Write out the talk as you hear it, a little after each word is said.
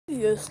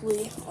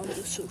Previously on the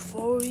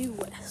Safari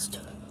West.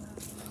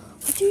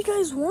 What do you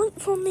guys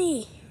want from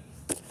me?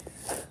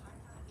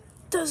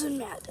 Doesn't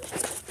matter.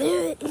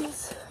 There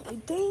is a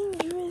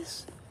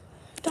dangerous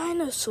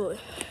dinosaur.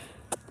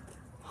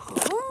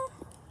 Huh?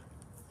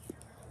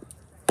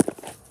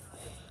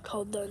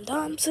 Called the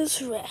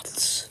Indominus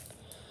Rex.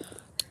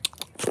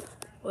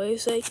 What do you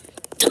say?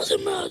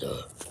 Doesn't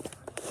matter.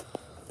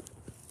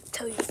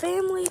 Tell your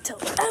family,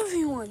 tell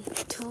everyone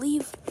to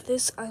leave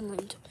this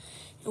island.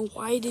 And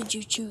why did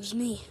you choose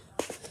me?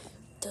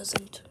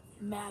 Doesn't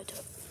matter.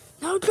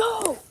 Now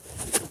go!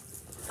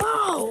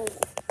 Oh!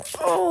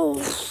 Oh!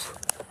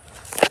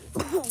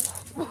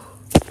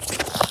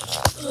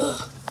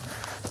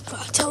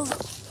 Gotta tell them.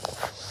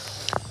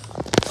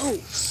 Oh!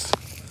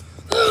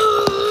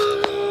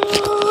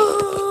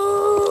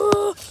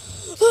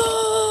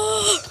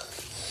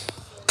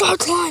 Gotta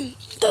climb.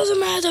 Doesn't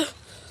matter.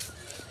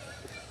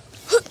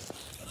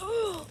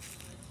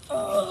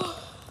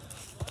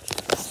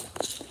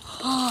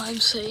 Oh, I'm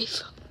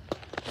safe.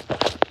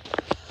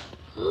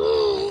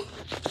 Oh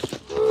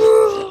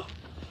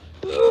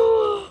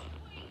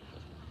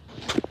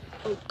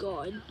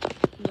God,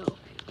 no,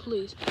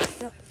 please,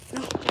 no,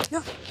 no,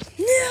 no,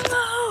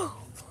 no!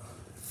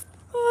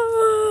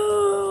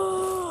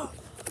 Oh.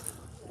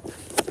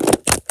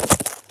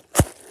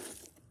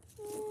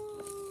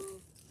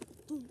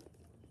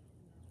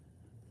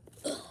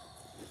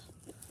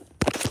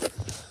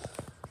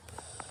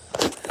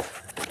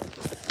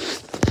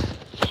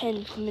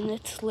 10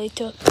 minutes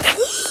later.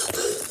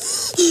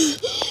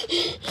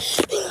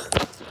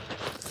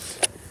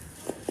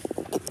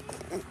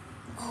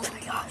 Oh my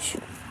gosh.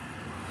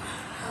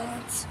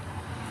 Let's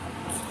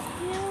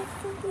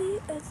carefully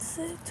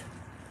exit.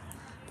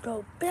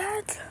 Go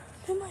back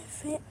to my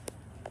fan.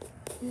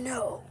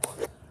 No.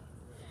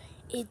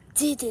 It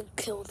didn't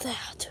kill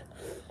that.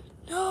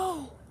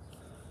 No.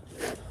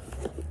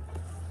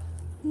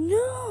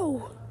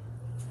 No.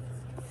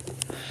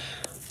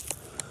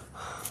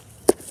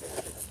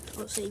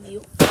 I'll save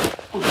you.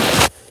 Come on.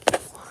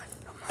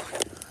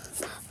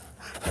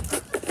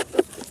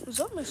 Is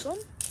that my son?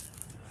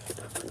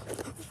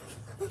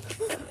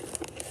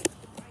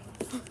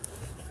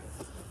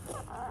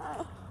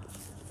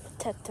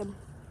 Protect him.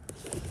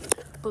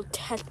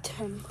 Protect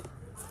him.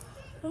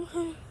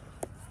 Okay.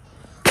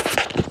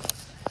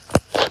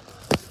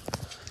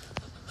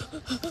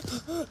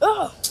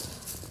 Oh!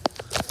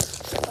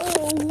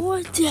 Oh,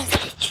 what did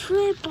I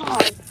trip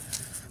on?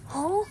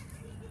 Huh?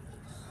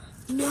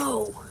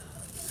 No.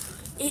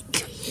 It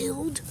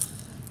killed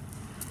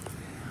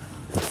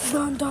the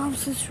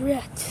Indominus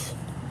Rex.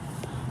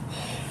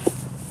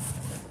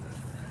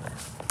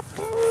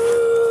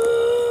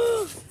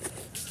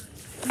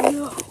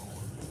 No.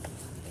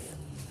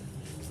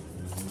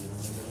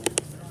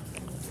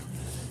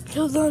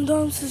 Kill the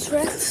Indominus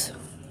Rex?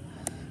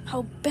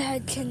 How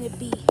bad can it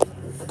be?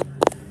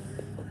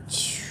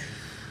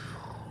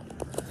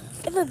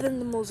 Other than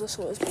the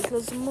Mosasaurus,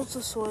 because the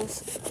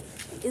Mosasaurus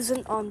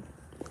isn't on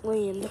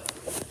land.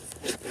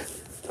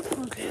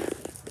 Okay.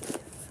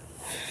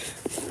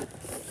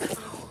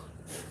 Oh.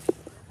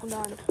 Hold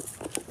on.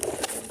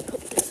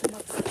 Put this in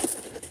my pocket.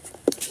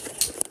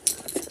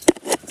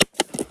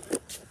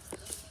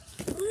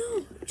 Oh no,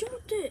 I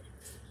dropped it.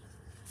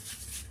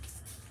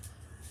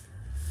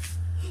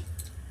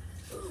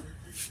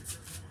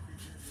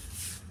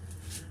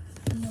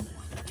 No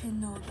one can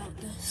know about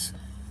this.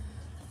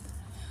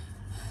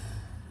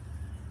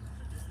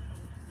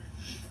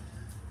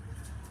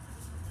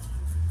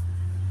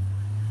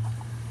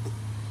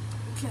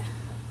 Okay.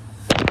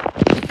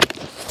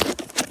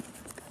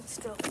 Let's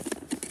go.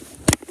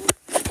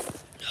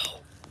 No,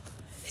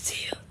 it's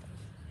here.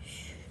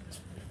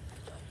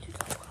 Don't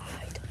go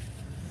hide.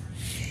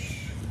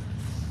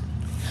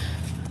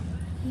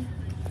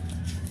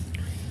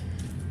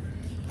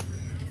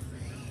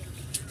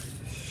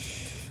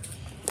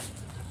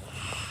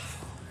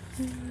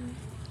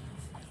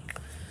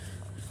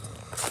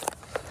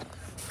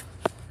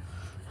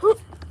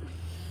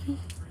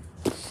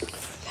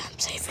 I'm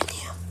safe in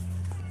here.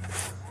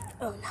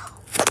 Oh no.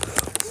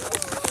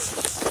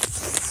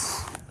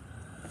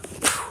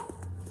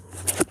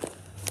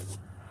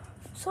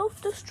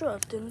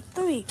 Self-destruct in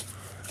 3.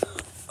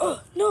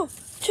 Oh, no,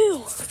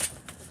 2.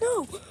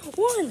 No,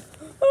 1.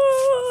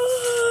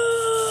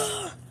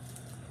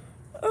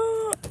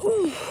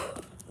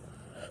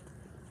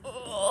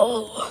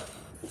 Oh.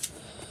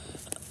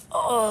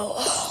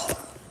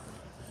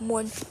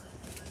 1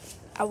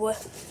 hour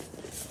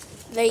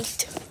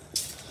late.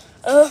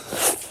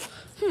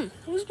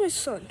 Where's my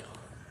son?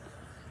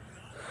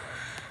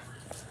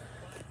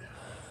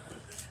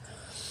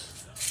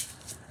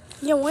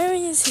 Yeah, where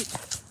is he?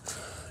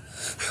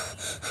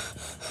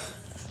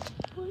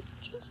 What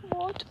just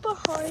walked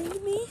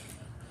behind me?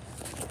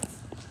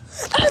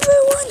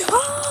 Everyone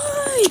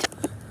hide!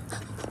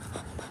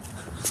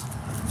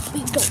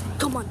 Wait, go,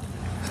 come on.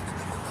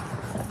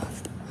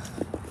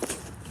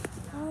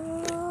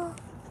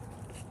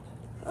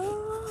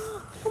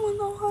 Come on,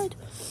 go hide.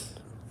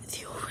 With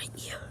you right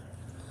here.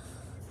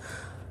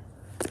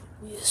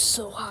 We are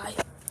so high. die.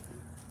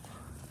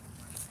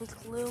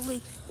 Like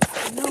literally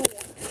no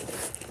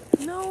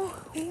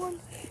one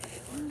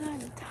in the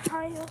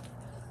entire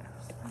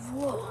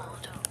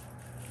world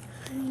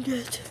can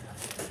get.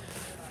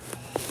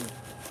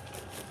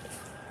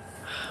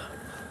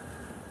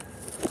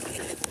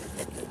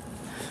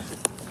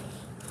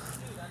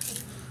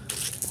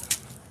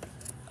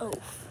 Oh.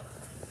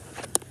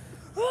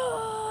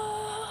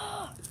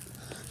 Ah!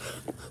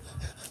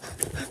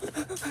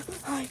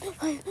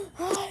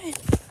 Hide.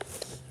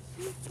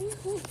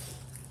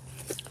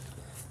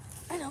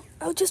 I know,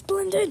 I'll just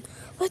blend in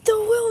like the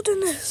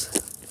wilderness.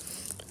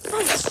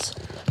 Nice.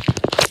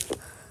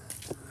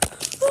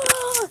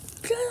 Ah,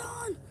 get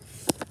on.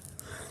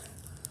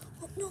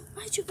 Oh, no,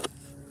 I should.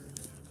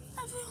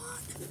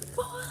 Everyone,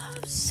 for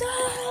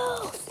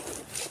themselves.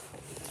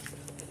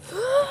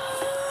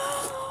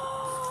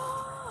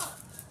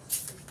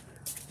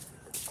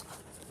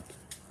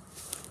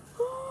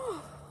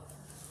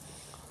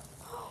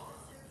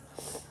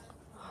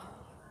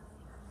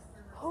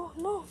 Oh,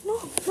 no,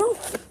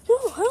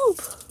 help.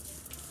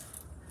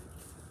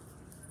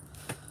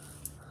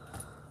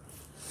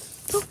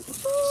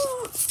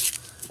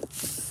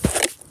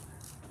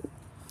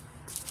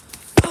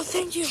 Oh,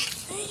 thank you.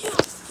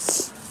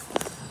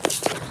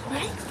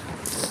 Right?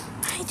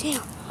 Hi,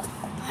 Daniel.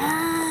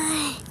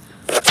 Hi.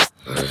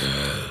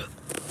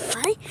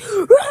 Right?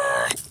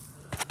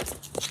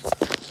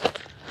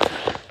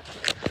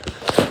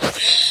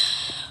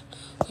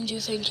 When do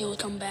you think he'll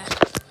come back?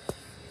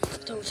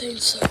 Don't think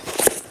so.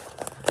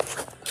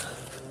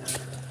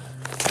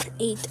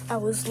 8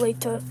 hours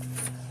later.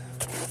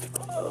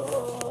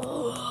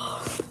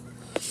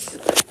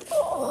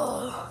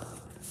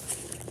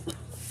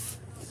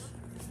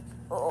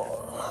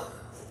 Oh,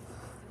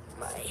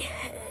 my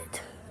head.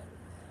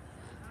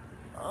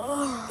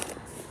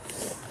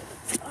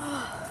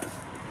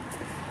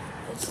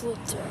 It's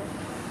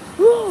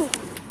literally.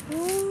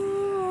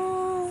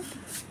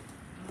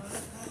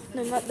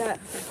 No, not that.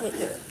 Right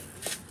there.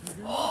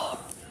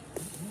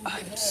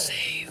 I'm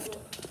saved.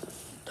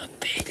 The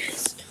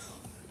biggest.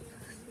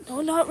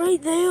 No, not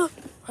right there.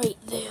 Right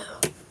there.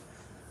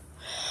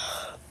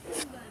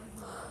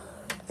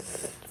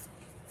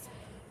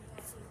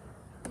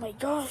 Oh my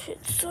gosh,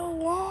 it's so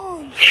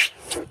long.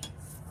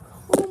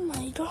 Oh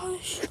my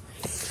gosh.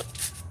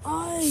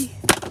 I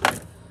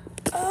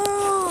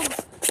am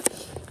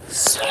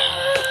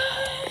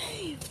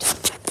saved.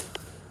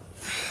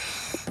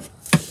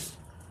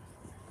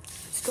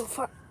 Let's go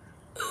far.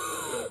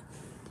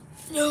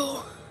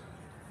 No.